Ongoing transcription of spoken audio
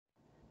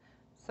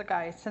So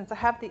guys, since I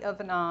have the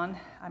oven on,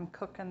 I'm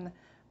cooking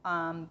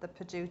the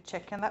Purdue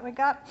chicken that we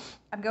got.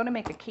 I'm going to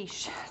make a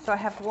quiche. So I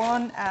have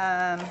one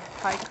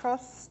pie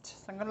crust.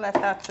 So I'm going to let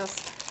that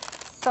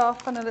just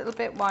soften a little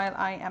bit while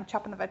I am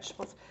chopping the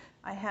vegetables.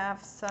 I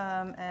have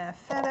some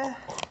feta,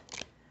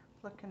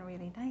 looking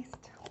really nice.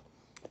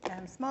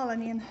 Small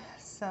onion,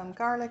 some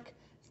garlic,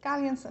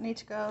 scallions that need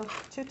to go,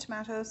 2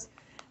 tomatoes.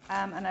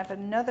 And I have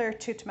another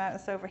 2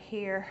 tomatoes over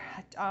here.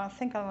 I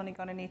think I'm only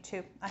going to need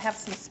 2. I have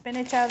some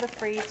spinach out of the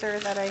freezer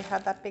that I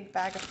had that big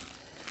bag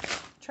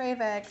of tray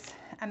of eggs.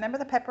 And remember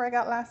the pepper I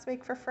got last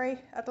week for free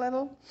at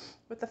Lidl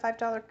with the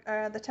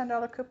 $5 the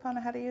 $10 coupon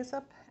I had to use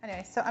up?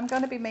 Anyway, so I'm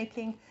going to be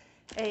making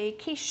a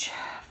quiche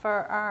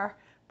for our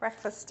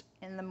breakfast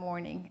in the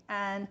morning.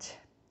 And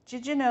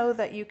did you know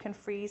that you can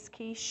freeze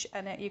quiche,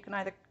 and you can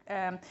either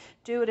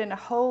do it in a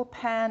whole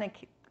pan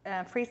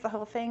and freeze the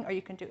whole thing, or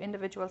you can do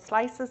individual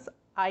slices.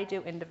 I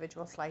do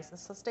individual slices,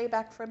 so stay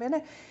back for a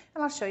minute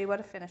and I'll show you what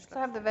a finished looks. So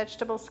I have the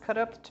vegetables cut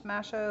up,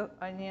 tomato,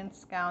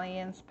 onions,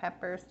 scallions,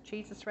 peppers, the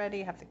cheese is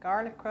ready, I have the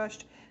garlic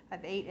crushed, I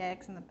have 8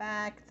 eggs in the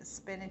bag, the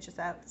spinach is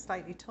out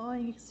slightly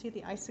thawing, you can see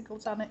the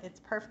icicles on it, it's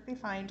perfectly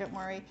fine, don't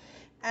worry,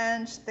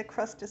 and the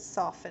crust is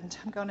softened.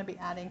 I'm going to be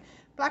adding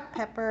black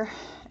pepper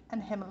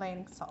and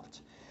Himalayan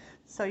salt.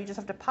 So you just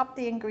have to pop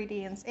the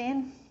ingredients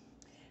in,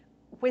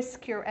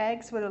 whisk your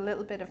eggs with a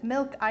little bit of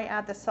milk. I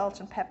add the salt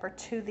and pepper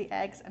to the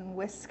eggs and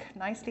whisk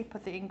nicely.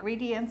 Put the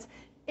ingredients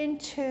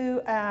into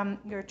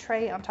your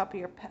tray on top of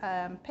your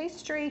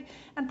pastry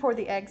and pour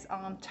the eggs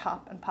on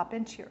top and pop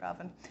into your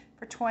oven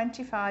for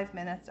 25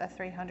 minutes at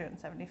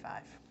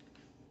 375.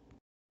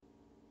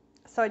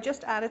 So I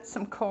just added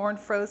some corn,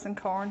 frozen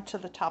corn, to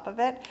the top of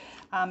it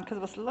because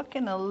it was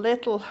looking a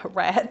little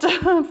red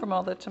from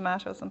all the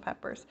tomatoes and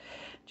peppers.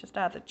 Just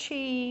add the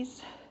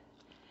cheese.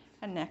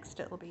 And next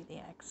it'll be the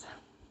eggs.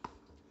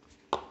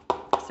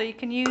 So you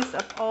can use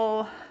up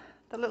all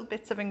the little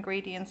bits of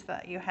ingredients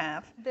that you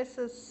have. This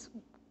is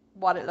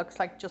what it looks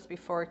like just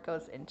before it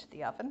goes into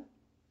the oven.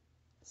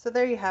 So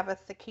there you have it.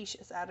 The quiche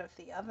is out of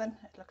the oven.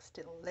 It looks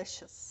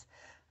delicious.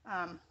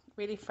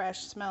 Really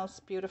fresh,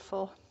 smells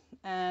beautiful.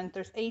 And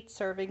there's 8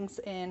 servings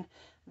in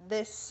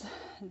this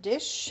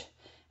dish.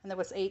 And there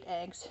was 8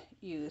 eggs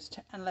used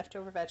and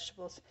leftover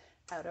vegetables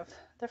out of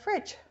the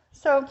fridge.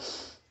 So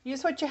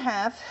use what you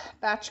have,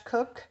 batch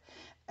cook,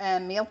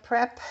 and meal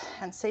prep,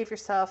 and save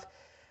yourself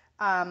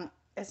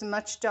as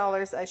much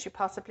dollars as you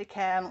possibly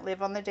can.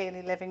 Live on the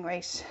daily living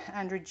rate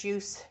and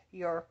reduce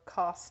your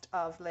cost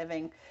of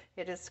living.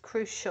 It is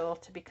crucial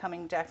to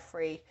becoming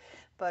debt-free,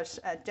 but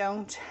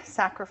don't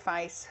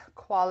sacrifice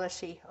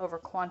quality over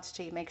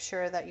quantity. Make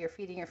sure that you're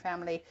feeding your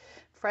family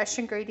fresh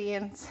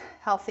ingredients,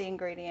 healthy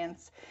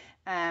ingredients,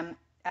 at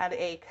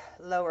a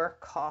lower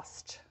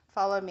cost.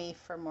 Follow me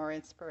for more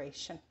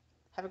inspiration.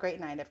 Have a great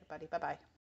night, everybody. Bye-bye.